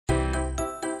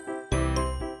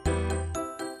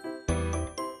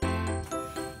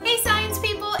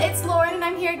it's Lauren and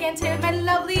I'm here again today with my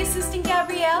lovely assistant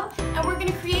Gabrielle, and we're going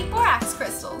to create borax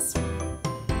crystals.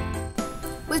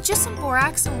 With just some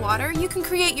borax and water, you can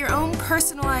create your own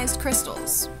personalized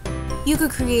crystals. You could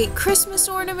create Christmas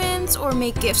ornaments or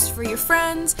make gifts for your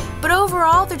friends, but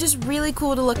overall they're just really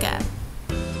cool to look at.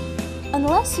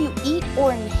 Unless you eat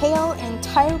or inhale an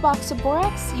entire box of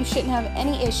borax, you shouldn't have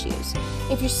any issues.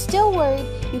 If you're still worried,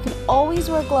 you can always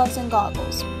wear gloves and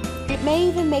goggles. It may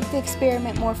even make the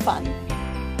experiment more fun.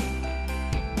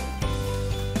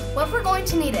 What we're going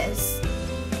to need is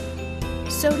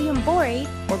sodium borate,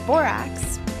 or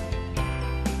borax,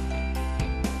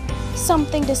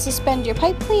 something to suspend your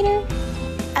pipe cleaner.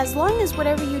 As long as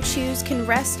whatever you choose can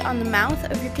rest on the mouth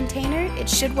of your container, it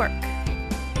should work.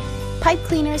 Pipe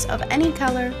cleaners of any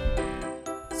color,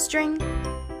 string,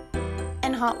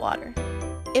 and hot water.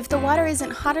 If the water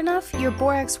isn't hot enough, your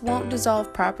borax won't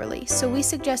dissolve properly, so we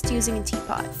suggest using a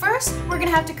teapot. First, we're going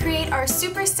to have to create our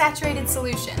super saturated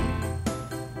solution.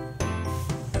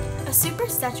 A super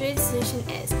saturated solution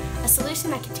is a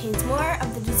solution that contains more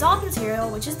of the dissolved material,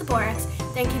 which is the borax,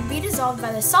 than can be dissolved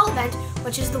by the solvent,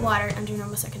 which is the water, under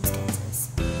normal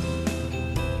circumstances.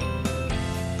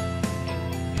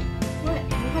 What? I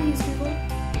don't know how to use Google.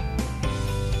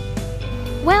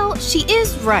 Well, she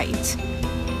is right.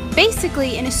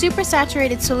 Basically, in a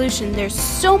supersaturated solution, there's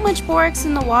so much borax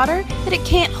in the water that it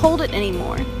can't hold it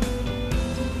anymore.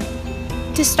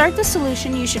 To start the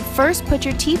solution, you should first put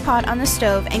your teapot on the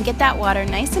stove and get that water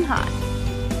nice and hot.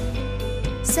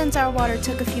 Since our water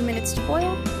took a few minutes to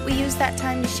boil, we use that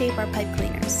time to shape our pipe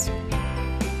cleaners.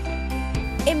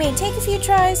 It may take a few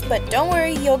tries, but don't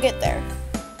worry, you'll get there.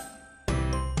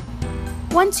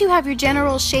 Once you have your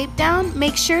general shape down,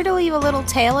 make sure to leave a little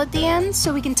tail at the end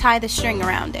so we can tie the string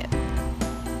around it.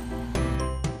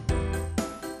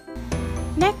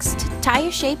 Next, tie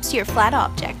your shape to your flat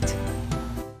object.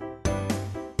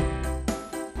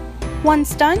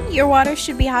 Once done, your water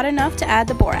should be hot enough to add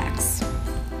the borax.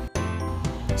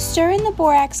 Stir in the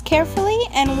borax carefully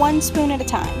and 1 spoon at a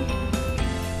time.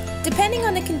 Depending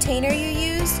on the container you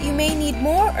use, you may need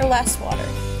more or less water.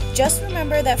 Just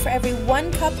remember that for every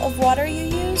 1 cup of water you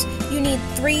use, you need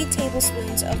 3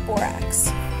 tablespoons of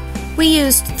borax. We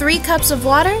used 3 cups of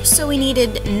water, so we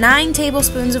needed 9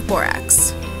 tablespoons of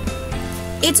borax.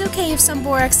 It's okay if some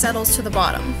borax settles to the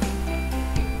bottom.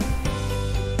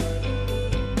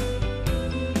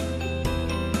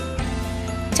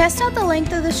 Test out the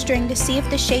length of the string to see if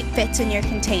the shape fits in your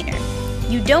container.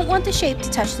 You don't want the shape to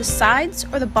touch the sides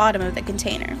or the bottom of the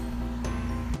container.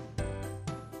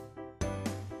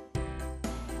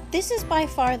 This is by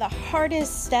far the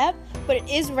hardest step, but it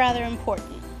is rather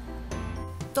important.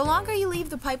 The longer you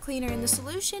leave the pipe cleaner in the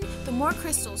solution, the more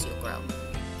crystals you'll grow.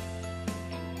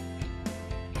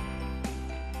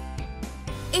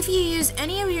 If you use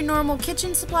any of your normal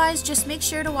kitchen supplies, just make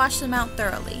sure to wash them out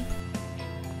thoroughly.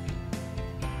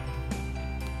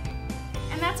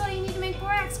 And that's all you need to make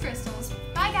borax crystals.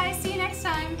 Bye guys, see you next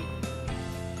time!